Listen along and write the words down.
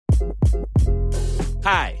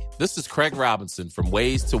Hi, this is Craig Robinson from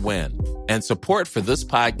Ways to Win, and support for this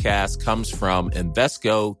podcast comes from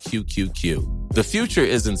Invesco QQQ. The future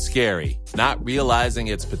isn't scary. Not realizing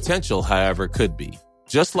its potential, however, could be.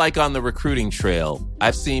 Just like on the recruiting trail,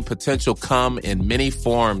 I've seen potential come in many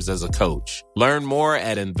forms as a coach. Learn more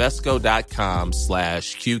at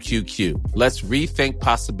Invesco.com/QQQ. Let's rethink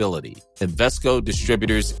possibility. Invesco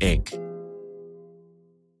Distributors, Inc.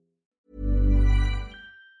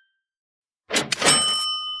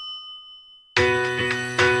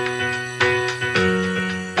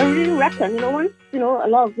 I really reckon, once, a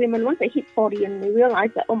lot of women, once they hit 40 and they realize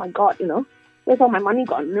that, oh my God, where's all my money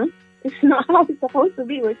gone, It's not how it's supposed to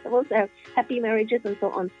be. We're supposed to have happy marriages and so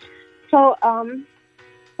on. So I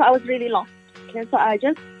was really lost. Okay? So I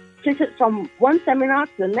just flitted from one seminar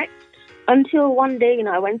to the next until one day,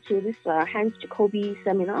 I went to this Hans Jacoby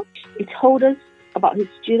seminar. He told us about his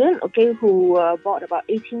student, who bought about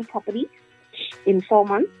 18 properties in 4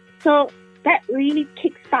 months. So that really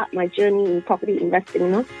kickstarted my journey in property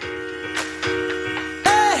investing,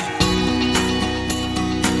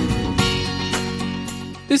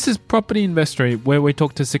 This is Property Investory, where we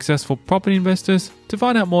talk to successful property investors to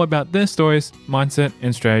find out more about their stories, mindset,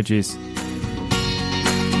 and strategies.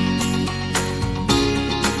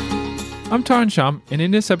 I'm Tyron Shum, and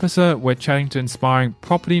in this episode, we're chatting to inspiring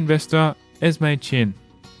property investor Esme Chin,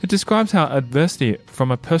 who describes how adversity from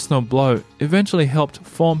a personal blow eventually helped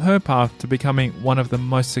form her path to becoming one of the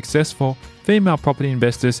most successful female property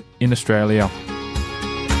investors in Australia.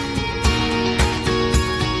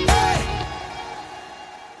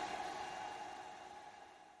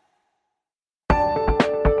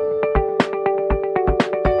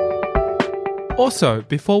 Also,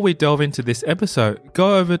 before we delve into this episode,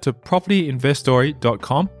 go over to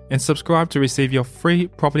propertyinvestory.com and subscribe to receive your free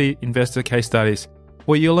property investor case studies,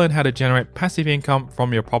 where you'll learn how to generate passive income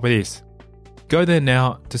from your properties. Go there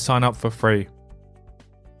now to sign up for free.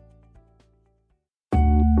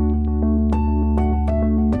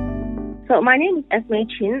 So my name is Esme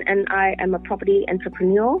Chin, and I am a property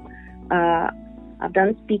entrepreneur. I've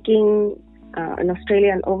done speaking in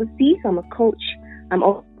Australia and overseas. I'm a coach. I'm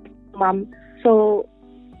also a mum. So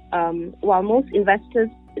while most investors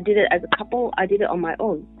did it as a couple, I did it on my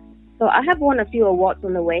own. So I have won a few awards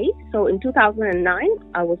on the way. So in 2009,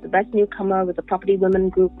 I was the best newcomer with the Property Women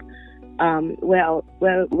Group, where I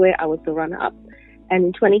was the runner-up. And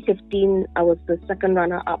in 2015, I was the second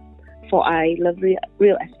runner-up for I Love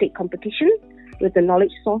Real Estate competition with the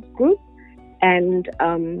Knowledge Source Group. And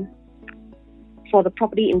for the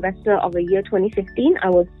Property Investor of the Year 2015,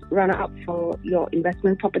 I was runner-up for your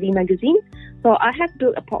Investment Property magazine. So I have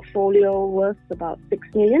built a portfolio worth about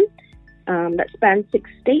 $6 million that spans 6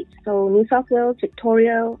 states. So New South Wales,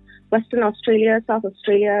 Victoria, Western Australia, South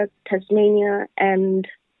Australia, Tasmania, and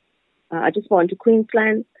I just bought into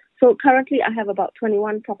Queensland. So currently I have about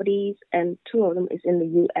 21 properties, and 2 of them is in the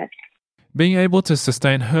US. Being able to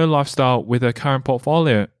sustain her lifestyle with her current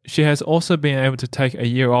portfolio, she has also been able to take a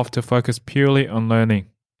year off to focus purely on learning.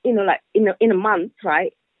 Like in a month,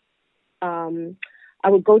 right? I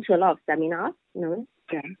would go to a lot of seminars,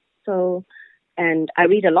 Yeah. So, and I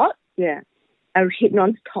read a lot. Yeah. I read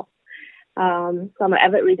nonstop. So I'm an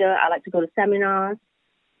avid reader. I like to go to seminars.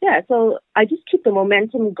 Yeah. So I just keep the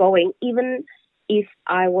momentum going, even if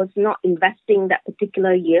I was not investing that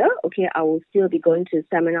particular year. I will still be going to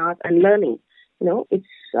seminars and learning. It's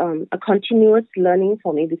a continuous learning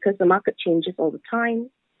for me because the market changes all the time.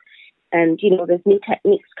 And, there's new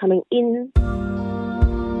techniques coming in.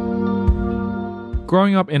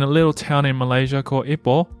 Growing up in a little town in Malaysia called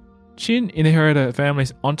Ipoh, Chin inherited her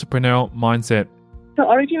family's entrepreneurial mindset. So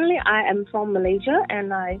originally I am from Malaysia,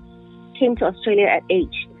 and I came to Australia at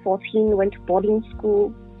age 14, went to boarding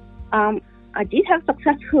school. I did have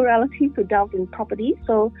successful relatives who dealt in property,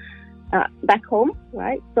 so back home,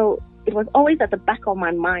 right? So it was always at the back of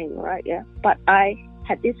my mind, right? Yeah. But I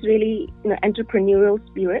had this really entrepreneurial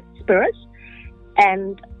spirit,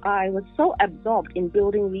 and I was so absorbed in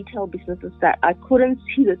building retail businesses that I couldn't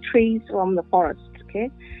see the trees from the forest.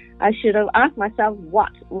 I should have asked myself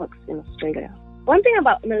what works in Australia. One thing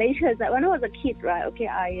about Malaysia is that when I was a kid, right?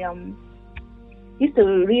 I used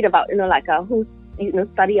to read about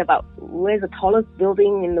study about where's the tallest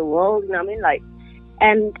building in the world.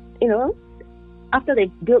 And after they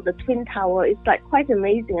built the Twin Tower, it's quite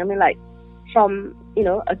amazing. From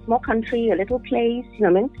a small country, a little place,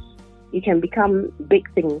 you can become big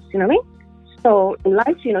things, So in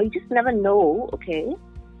life, you just never know,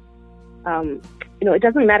 it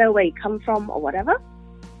doesn't matter where you come from or whatever,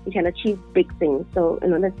 you can achieve big things. So,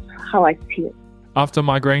 that's how I see it. After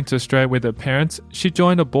migrating to Australia with her parents, she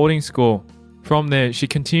joined a boarding school. From there, she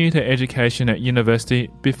continued her education at university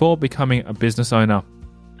before becoming a business owner.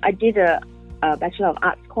 I did a Bachelor of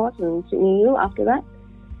Arts course in Sydney U after that.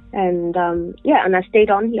 And and I stayed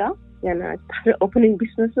on here and I started opening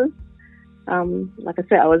businesses. Like I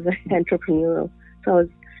said, I was very entrepreneurial. So I was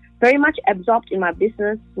very much absorbed in my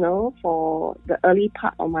business, for the early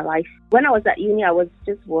part of my life. When I was at uni, I was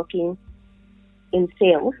just working in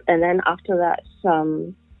sales. And then after that,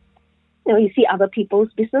 you see other people's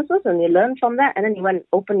businesses and you learn from that. And then you went and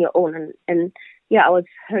open your own. And I was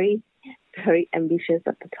very, very ambitious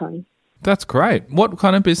at the time. That's great. What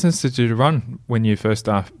kind of business did you run when you first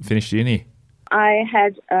finished uni? I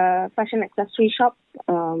had a fashion accessory shop,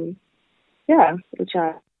 which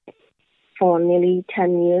I for nearly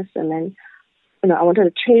 10 years. And then, I wanted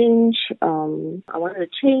to change.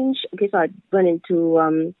 Okay, so I went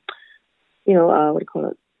into,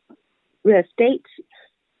 real estate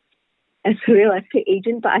as a real estate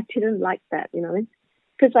agent, but I didn't like that,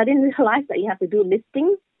 because I didn't realize that you have to do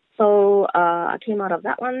listings. So I came out of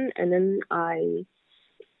that one, and then I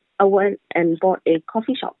went and bought a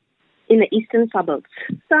coffee shop in the eastern suburbs.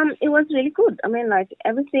 It was really good.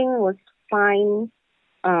 Everything was fine.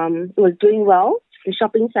 It was doing well. The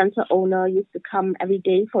shopping center owner used to come every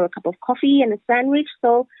day for a cup of coffee and a sandwich.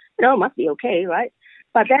 So, it must be okay, right?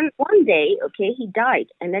 But then one day, he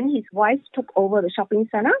died, and then his wife took over the shopping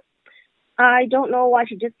center. I don't know why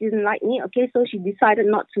she just didn't like me. Okay, so she decided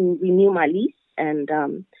not to renew my lease and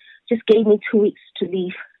just gave me 2 weeks to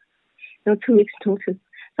leave. 2 weeks notice.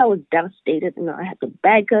 So I was devastated. I had to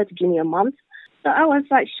beg her to give me a month. So I was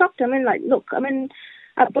shocked.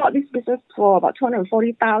 I bought this business for about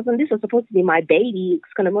 $240,000. This was supposed to be my baby.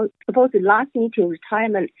 It's supposed to last me till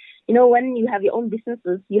retirement. When you have your own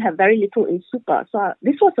businesses, you have very little in super. So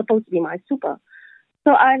this was supposed to be my super.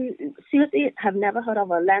 So I seriously have never heard of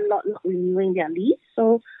a landlord not renewing their lease.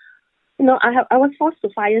 So, I was forced to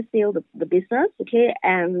fire sale the business, okay?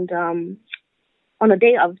 And on the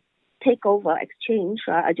day of takeover exchange,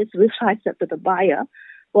 right, I just realized that the buyer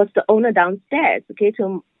was the owner downstairs, okay?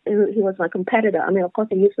 So he was my competitor. Of course,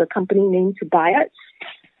 I used the company name to buy it.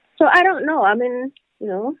 So I don't know.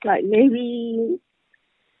 Maybe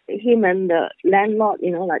him and the landlord,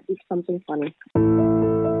 did something funny.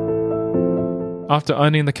 After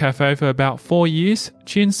owning the cafe for about 4 years,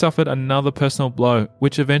 Chin suffered another personal blow,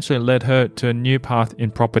 which eventually led her to a new path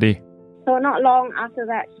in property. So not long after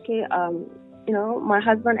that, my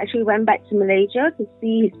husband actually went back to Malaysia to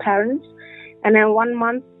see his parents. And then 1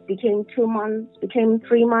 month became 2 months, became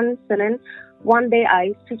 3 months. And then one day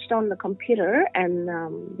I switched on the computer and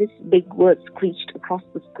this big word screeched across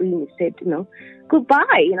the screen. It said,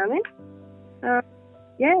 goodbye,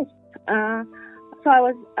 Yes. So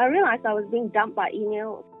I realized I was being dumped by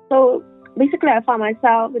email. So basically I found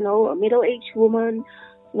myself, a middle-aged woman,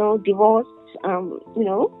 divorced,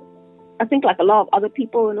 I think like a lot of other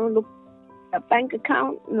people, look at a bank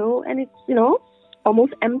account, and it's,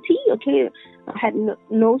 almost empty, okay? I had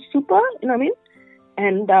no super,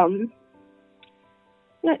 And, I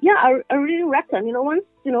really reckon, once,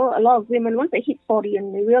 a lot of women, once they hit 40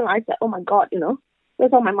 and they realize that, oh my God,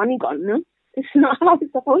 where's all my money gone, It's not how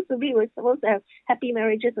it's supposed to be. We're supposed to have happy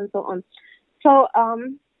marriages and so on. So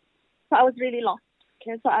I was really lost.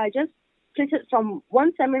 Okay, so I just flitted from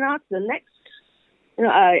one seminar to the next.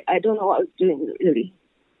 I don't know what I was doing really.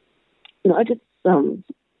 I just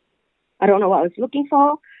I don't know what I was looking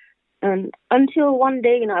for. And until one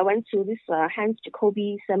day, I went to this Hans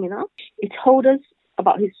Jacoby seminar. It told us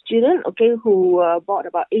about his student, who bought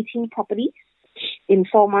about 18 properties in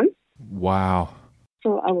 4 months. Wow.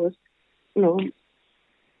 So I was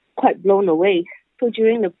quite blown away. So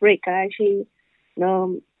during the break, I actually,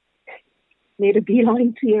 made a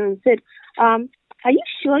beeline to him and said, are you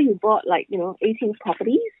sure you bought 18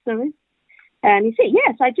 properties? And he said,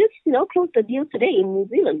 yes, I just, closed the deal today in New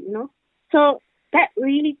Zealand, So that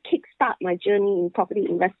really kickstart my journey in property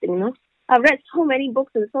investing, I've read so many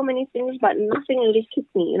books and so many things, but nothing really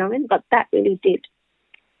kicked me, But that really did.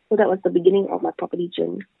 So that was the beginning of my property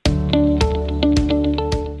journey.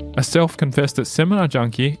 A self-confessed seminar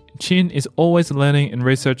junkie, Chin is always learning and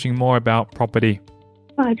researching more about property.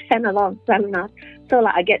 I attend a lot of seminars. So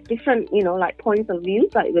I get different, points of view.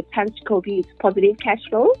 With Hans Jacoby, it's positive cash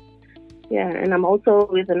flow. Yeah, and I'm also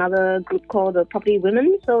with another group called the Property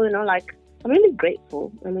Women. So, I'm really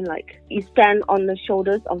grateful. You stand on the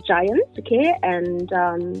shoulders of giants, okay? And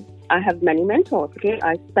I have many mentors, okay?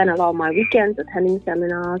 I spend a lot of my weekends attending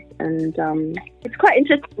seminars. And it's quite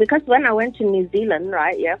interesting because when I went to New Zealand,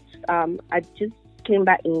 right, yes, I just came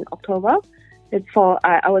back in October.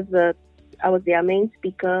 I was their main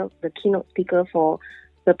speaker, the keynote speaker for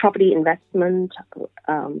the Property Investment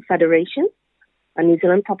Federation. a New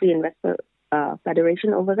Zealand Property Investor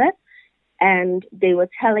Federation over there. And they were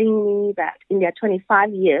telling me that in their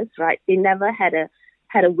 25 years, right, they never had a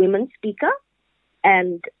women speaker.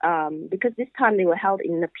 And because this time they were held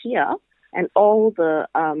in the pier, and all the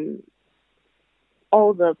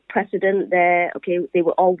president there, okay, they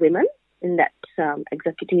were all women in that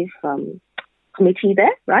executive committee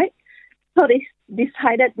there, right? So they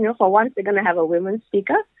decided, for once they're going to have a women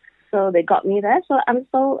speaker. So they got me there. So I'm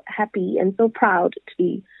so happy and so proud to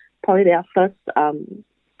be probably their first,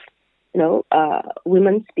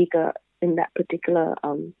 women speaker in that particular.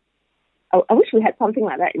 I wish we had something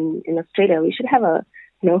like that in Australia. We should have a,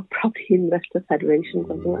 property investor federation,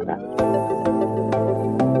 something like that.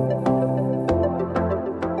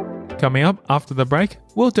 Coming up after the break,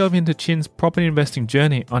 we'll delve into Chin's property investing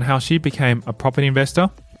journey on how she became a property investor.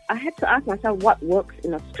 I had to ask myself what works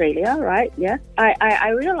in Australia, right? Yeah. I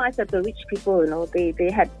realized that the rich people,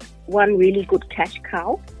 they had one really good cash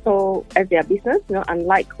cow. So as their business,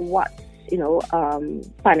 unlike what,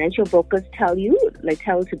 financial brokers tell you, they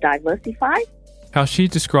tell you to diversify. How she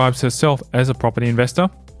describes herself as a property investor.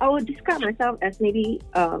 I would describe myself as maybe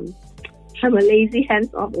I'm a lazy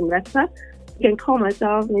hands-off investor. You can call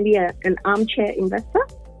myself maybe an armchair investor.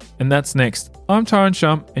 And that's next. I'm Tyron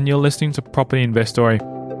Shum and you're listening to Property Investory.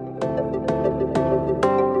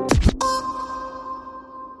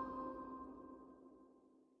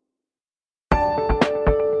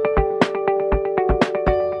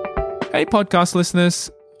 Hey podcast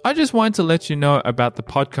listeners, I just wanted to let you know about the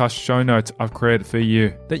podcast show notes I've created for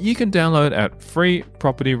you that you can download at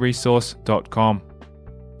freepropertyresource.com.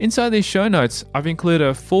 Inside these show notes, I've included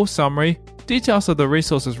a full summary, details of the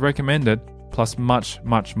resources recommended, plus much,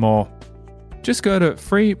 much more. Just go to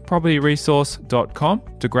freepropertyresource.com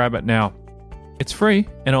to grab it now. It's free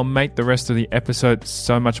and it'll make the rest of the episode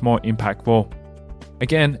so much more impactful.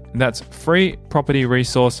 Again, that's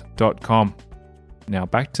freepropertyresource.com. Now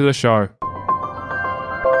back to the show.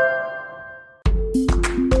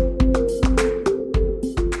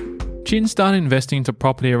 Chin started investing into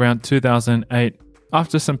property around 2008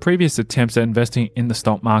 after some previous attempts at investing in the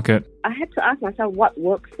stock market. I had to ask myself what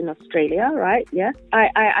works in Australia, right? Yeah.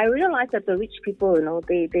 I realized that the rich people,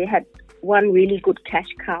 they had one really good cash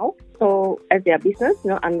cow. So as their business,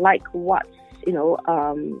 unlike what,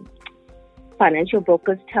 financial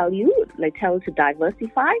brokers tell you, they tell you to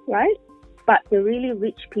diversify, right? But the really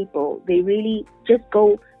rich people, they really just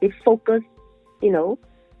they focus, in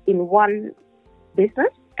one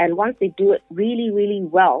business. And once they do it really, really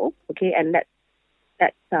well, okay, and that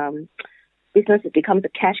business becomes a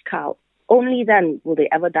cash cow, only then will they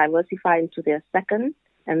ever diversify into their second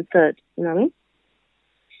and third, you know what I mean?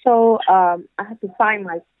 So I had to find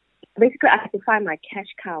my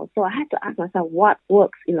cash cow. So I had to ask myself what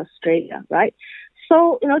works in Australia, right?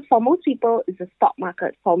 So, for most people, it's the stock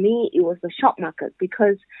market. For me, it was the stock market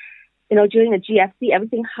because, during the GFC,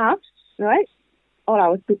 everything halved, right? All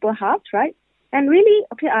our people halved, right? And really,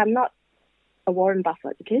 okay, I'm not a Warren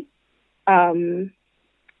Buffett, okay? I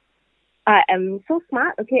am so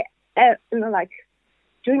smart, okay?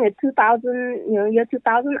 During the 2000, year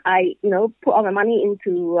 2000, I, put all my money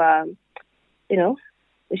into, the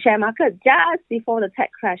share market just before the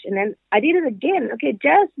tech crash. And then I did it again, okay,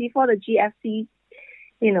 just before the GFC,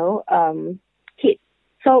 hit.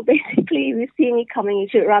 So basically, if you see me coming, you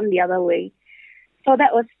should run the other way. So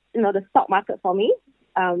that was, the stock market for me.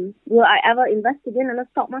 Will I ever invest again in the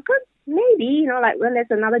stock market? Maybe, when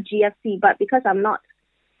there's another GFC, but because I'm not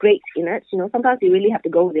great in it, sometimes you really have to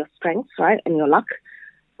go with your strengths, right, and your luck.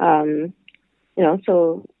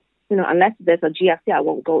 Unless there's a GFC, I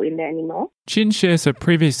won't go in there anymore. Chin shares her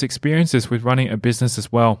previous experiences with running a business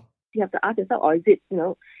as well. You have to ask yourself, or is it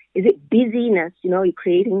busyness? You're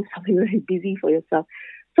creating something very busy for yourself.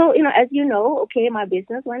 So, as you know, okay, my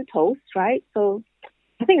business went toast, right? So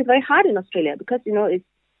I think it's very hard in Australia because,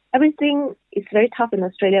 everything is very tough in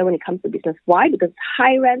Australia when it comes to business. Why? Because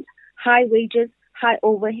high rent, high wages, high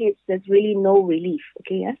overheads, there's really no relief,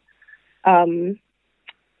 okay, yeah?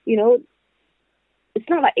 It's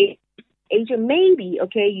not like Asia, maybe,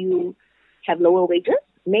 okay, you have lower wages,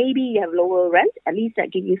 maybe you have lower rent, at least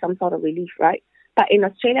that gives you some sort of relief, right? But in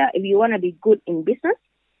Australia, if you want to be good in business,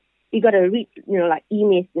 you got to read, like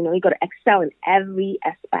emails, you got to excel in every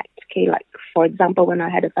aspect, okay? Like, for example, when I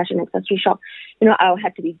had a fashion accessory shop, I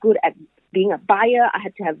had to be good at being a buyer. I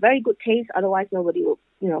had to have very good taste, otherwise nobody will,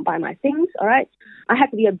 buy my things, all right? I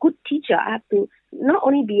had to be a good teacher. I have to not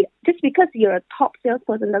only be, just because you're a top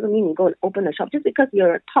salesperson doesn't mean you go and open a shop. Just because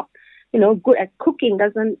you're a top, good at cooking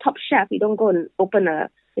top chef, you don't go and open a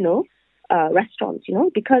restaurant,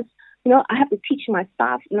 because, I have to teach my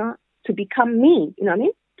staff, to become me,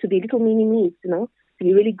 to be little mini-me's, to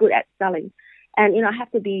be really good at selling. And, I have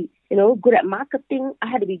to be, good at marketing. I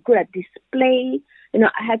had to be good at display.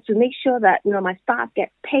 I had to make sure that, my staff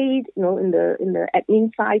get paid, in the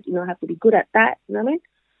admin side, I have to be good at that. You know what I mean?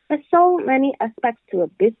 There's so many aspects to a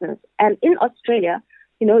business. And in Australia,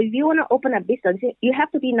 if you want to open a business, you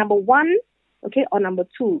have to be number one, okay, or number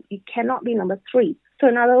two. You cannot be number three. So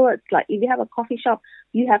in other words, like if you have a coffee shop,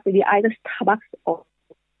 you have to be either Starbucks or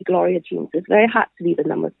Gloria Jeans. It's very hard to be the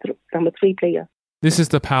number three player. This is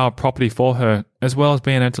the power of property for her, as well as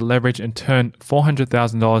being able to leverage and turn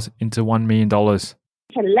 $400,000 into $1 million. You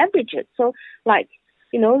can leverage it. So, like,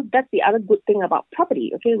 that's the other good thing about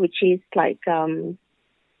property, okay, which is like, you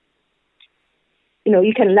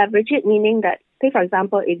can leverage it, meaning that, say, for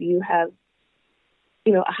example, if you have,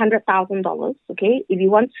 $100,000, okay, if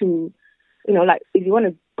you want to, if you want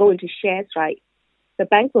to go into shares, right, the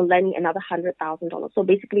bank will lend you another $100,000. So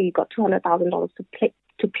basically, you got $200,000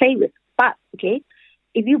 to play with. But, okay,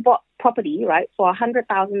 if you bought property, right, for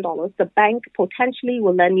 $100,000, the bank potentially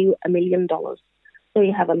will lend you $1 million. So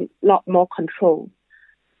you have a lot more control.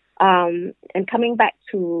 And coming back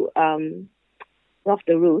to off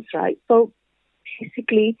the rules, right? So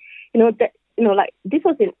basically, this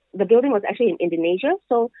was the building was actually in Indonesia.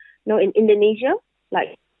 So, in Indonesia,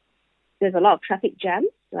 like, there's a lot of traffic jams,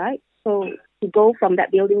 right? So to go from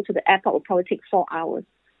that building to the airport will probably take 4 hours,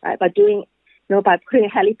 right? By putting a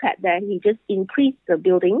helipad there, he just increased the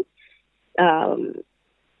building, the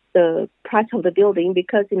price of the building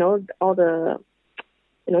because, all the,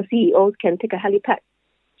 CEOs can take a helipad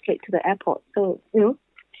straight to the airport. So,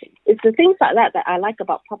 it's the things like that I like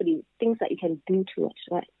about property, things that you can do to it,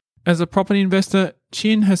 right? As a property investor,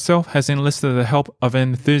 Chin herself has enlisted the help of an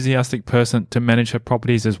enthusiastic person to manage her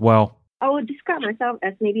properties as well. I would describe myself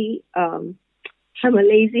as maybe I'm a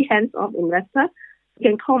lazy, hands-off investor. You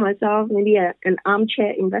can call myself maybe an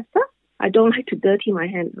armchair investor. I don't like to dirty my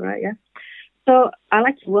hands, right? Yeah. So I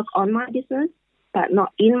like to work on my business, but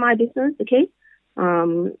not in my business, okay?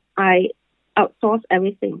 I outsource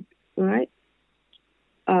everything, all right?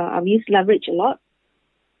 I've used leverage a lot.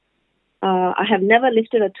 I have never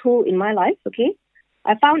lifted a tool in my life, okay?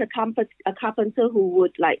 I found a carpenter who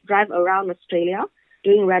would, like, drive around Australia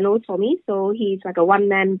doing renos for me. So he's like a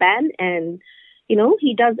one-man band and,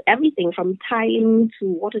 he does everything from tiling to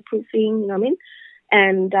waterproofing, you know what I mean?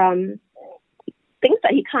 And things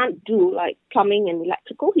that he can't do, like plumbing and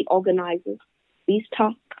electrical, he organizes these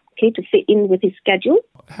tasks, okay, to fit in with his schedule.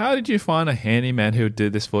 How did you find a handyman who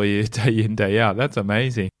did this for you day in, day out? That's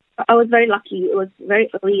amazing. I was very lucky. It was very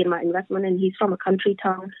early in my investment, and he's from a country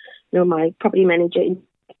town, my property manager.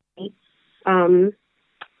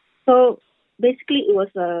 So basically, it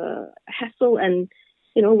was a hassle and,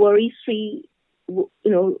 worry-free.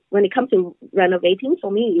 When it comes to renovating,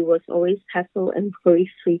 for me, it was always hassle and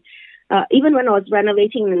worry-free. Even when I was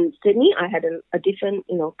renovating in Sydney, I had a different,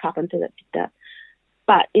 carpenter that did that.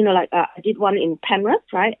 But, I did one in Penrith,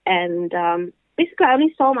 right? And basically, I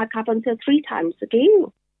only saw my carpenter 3 times, okay?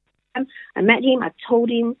 I met him, I told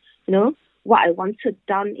him, what I wanted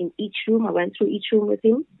done in each room. I went through each room with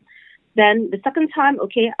him. Then the second time,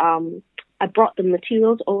 okay, I brought the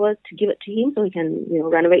materials over to give it to him so he can,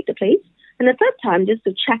 renovate the place. And the third time, just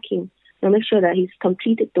to check him, make sure that he's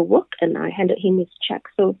completed the work, and I handed him his check.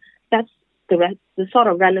 So that's the sort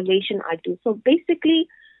of renovation I do. So basically,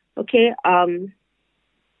 okay, I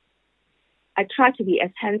try to be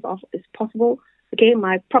as hands-off as possible. Okay,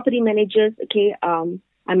 my property managers, okay,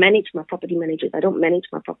 I manage my property managers. I don't manage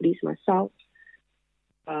my properties myself.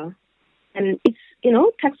 And it's,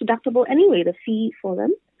 tax deductible anyway, the fee for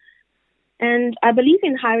them. And I believe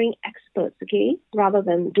in hiring experts, okay, rather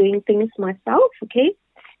than doing things myself, okay?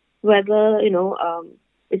 Whether,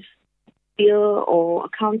 it's lawyer or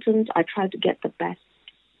accountant, I try to get the best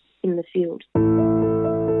in the field.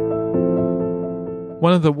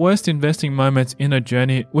 One of the worst investing moments in her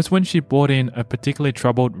journey was when she bought in a particularly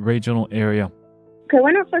troubled regional area. Okay,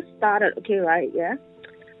 when I first started, okay, right, yeah,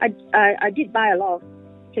 I did buy a lot of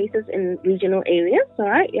places in regional areas, all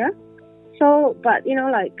right, yeah. So, but,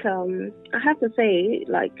 I have to say,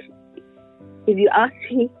 if you ask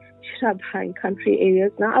me, should I buy in country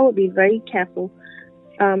areas now, I would be very careful,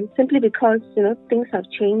 simply because, things have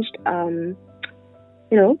changed,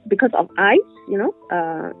 because of ICE,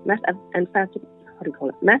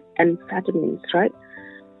 methamphetamines, right?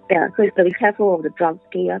 Yeah, so you have to be careful of the drugs,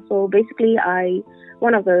 okay, yeah. So basically,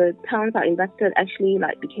 one of the towns I invested actually,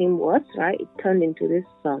 became worse, right? It turned into this,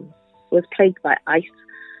 was plagued by ICE.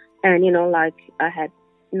 And, I had,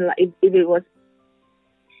 if it was,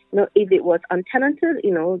 if it was untenanted,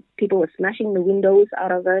 people were smashing the windows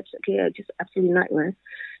out of it. Okay, just absolutely nightmare.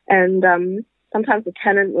 And Sometimes the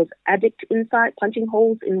tenant was addict inside, punching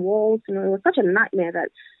holes in walls. It was such a nightmare that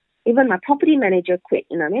even my property manager quit,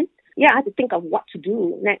 I mean? Yeah, I had to think of what to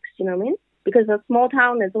do next, I mean? Because a small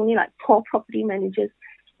town, there's only like 4 property managers,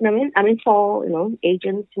 I mean? 4,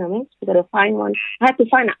 agents, I mean? You got to find one. I had to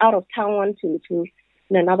find an out-of-town one to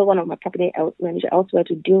another one of my property manager elsewhere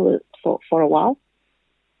to deal with for a while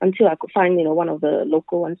until I could find, one of the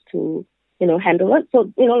local ones to, handle it.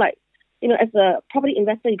 So, as a property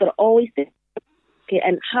investor, you got to always think, okay,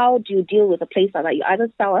 and how do you deal with a place like that? You either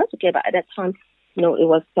sell it, okay, but at that time, it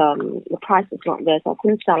was, the price was not there, so I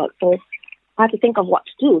couldn't sell it. So I had to think of what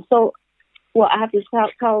to do. So, I have to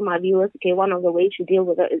tell my viewers, okay, one of the ways to deal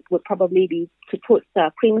with it would probably be to put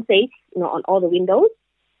cream safe, on all the windows.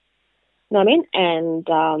 You know what I mean?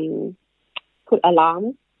 And put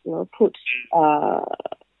alarms, put,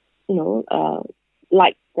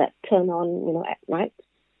 lights that turn on, at night.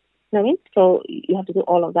 You know what I mean? So you have to do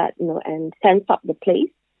all of that, and fence up the place,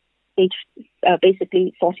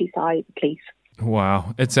 basically fortify the place.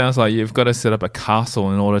 Wow. It sounds like you've got to set up a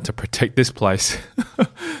castle in order to protect this place.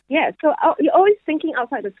 Yeah, so you're always thinking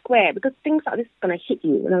outside the square because things like this is going to hit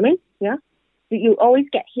you, you know what I mean? Yeah? You always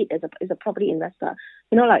get hit as a property investor.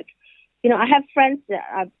 I have friends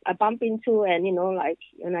that I bump into and,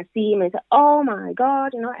 and I see him and say, oh my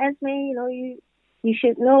God, Esme, you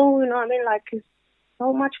should know, there's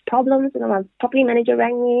so much problems. My property manager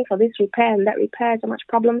rang me for this repair and that repair, so much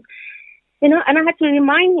problems. And I had to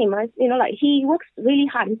remind him, he works really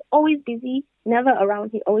hard. He's always busy, never around.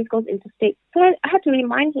 He always goes interstate. So I had to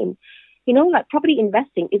remind him, property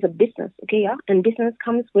investing is a business, okay, yeah? And business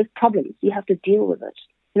comes with problems. You have to deal with it,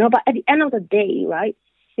 But at the end of the day, right,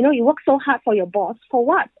 you work so hard for your boss, for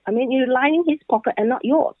what? I mean, you're lining his pocket and not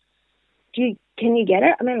yours. Can you get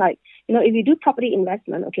it? I mean, if you do property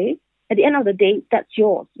investment, okay, at the end of the day, that's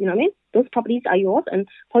yours, you know what I mean? Those properties are yours and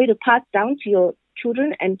for you to pass down to your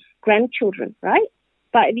children and grandchildren, right?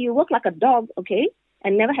 But if you work like a dog, okay,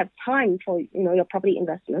 and never have time for, your property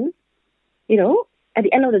investment, at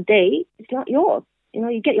the end of the day, it's not yours.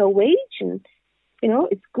 You get your wage and,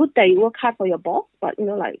 it's good that you work hard for your boss, but,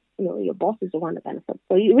 your boss is the one that benefits.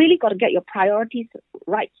 So you really got to get your priorities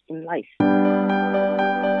right in life.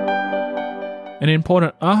 An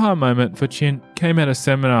important aha moment for Chin came at a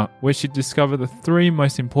seminar where she discovered the 3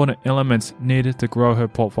 most important elements needed to grow her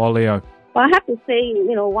portfolio. Well, I have to say,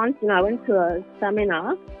 once I went to a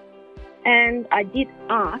seminar and I did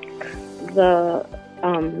ask the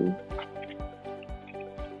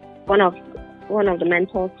one of the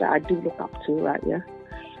mentors that I do look up to, right? Yeah,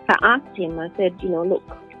 I asked him. I said, look,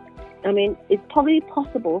 I mean, it's probably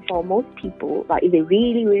possible for most people, like if they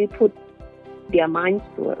really, really put their minds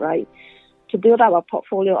to it, right, to build up a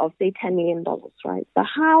portfolio of say $10 million, right? But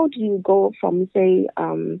how do you go from say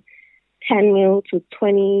 10 mil to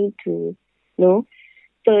 20 to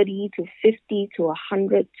 30 to 50 to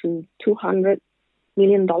 100 to $200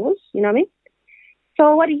 million? You know what I mean?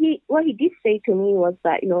 So what he did say to me was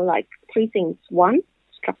that 3 things. 1,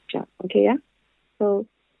 structure. Okay, yeah. So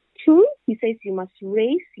 2, he says you must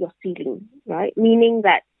raise your ceiling, right? Meaning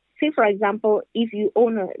that, say for example, if you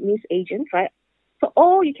own a news agent, right? So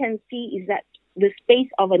all you can see is that the space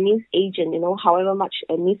of a news agent, however much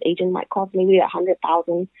a news agent might cost, maybe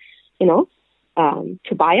 100,000,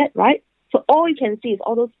 to buy it, right? So all you can see is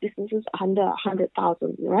all those businesses under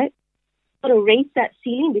 100,000, right? So to raise that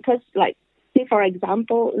ceiling, because say for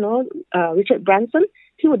example, Richard Branson,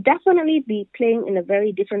 he would definitely be playing in a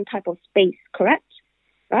very different type of space, correct?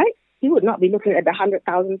 Right? He would not be looking at the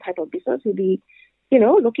 100,000 type of business. He'd be,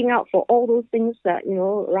 looking out for all those things that,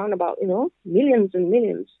 around about, millions and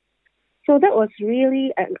millions. So that was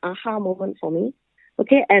really an aha moment for me.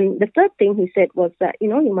 Okay, and the third thing he said was that,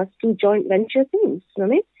 you must do joint venture things, you know what I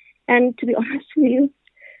mean? And to be honest with you,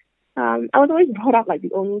 I was always brought up like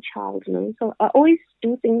the only child, so I always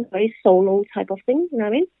do things very solo type of thing, you know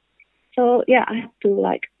what I mean? So yeah, I have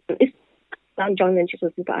to it's not joint ventures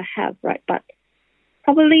with people I have, right? But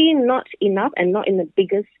probably not enough and not in a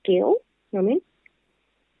bigger scale, you know what I mean?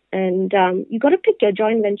 And you got to pick your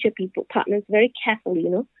joint venture partners very carefully,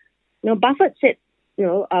 Buffett said,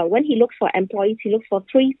 when he looks for employees, he looks for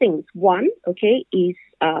 3 things. 1, okay, is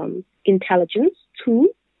intelligence. 2,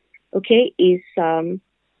 okay, is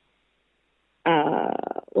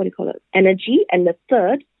energy, and the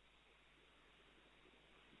third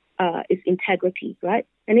is integrity, right?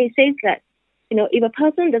 And he says that if a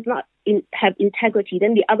person does not have integrity,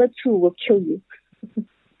 then the other 2 will kill you.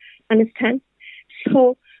 Understand?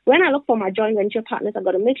 So when I look for my joint venture partners, I've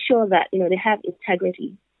got to make sure that they have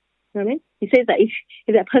integrity. You know what I mean? He says that if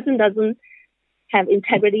that person doesn't have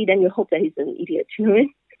integrity, then you hope that he's an idiot. You know what I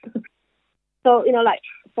mean? So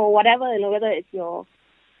for whatever, whether it's your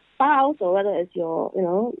spouse or whether it's your,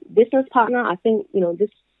 business partner, I think,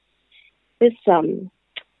 this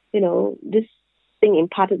thing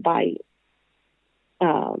imparted by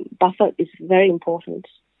Buffett is very important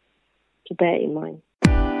to bear in mind.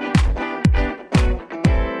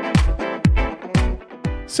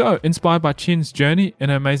 So, inspired by Chin's journey and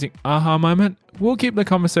an amazing aha moment, we'll keep the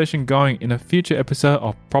conversation going in a future episode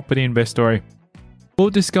of Property Investory.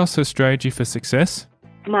 We'll discuss her strategy for success.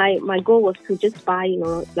 My goal was to just buy,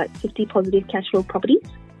 50 positive cash flow properties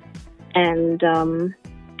and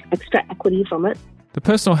extract equity from it. The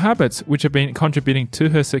personal habits which have been contributing to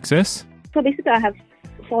her success. So basically, I have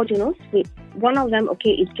 4 journals. One of them,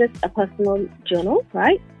 is just a personal journal,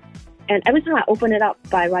 right? And every time I open it up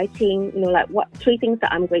by writing, what 3 things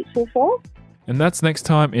that I'm grateful for. And that's next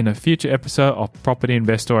time in a future episode of Property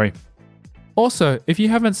Investory. Also, if you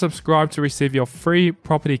haven't subscribed to receive your free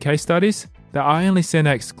property case studies that I only send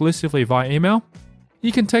out exclusively via email,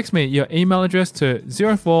 you can text me your email address to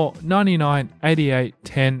 04 99 88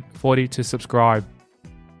 10 40 to subscribe.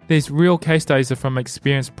 These real case studies are from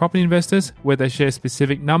experienced property investors where they share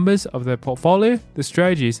specific numbers of their portfolio, the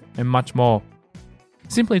strategies, and much more.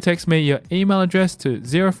 Simply text me your email address to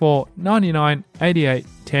 04 99 88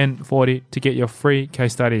 10 40 to get your free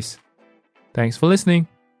case studies. Thanks for listening.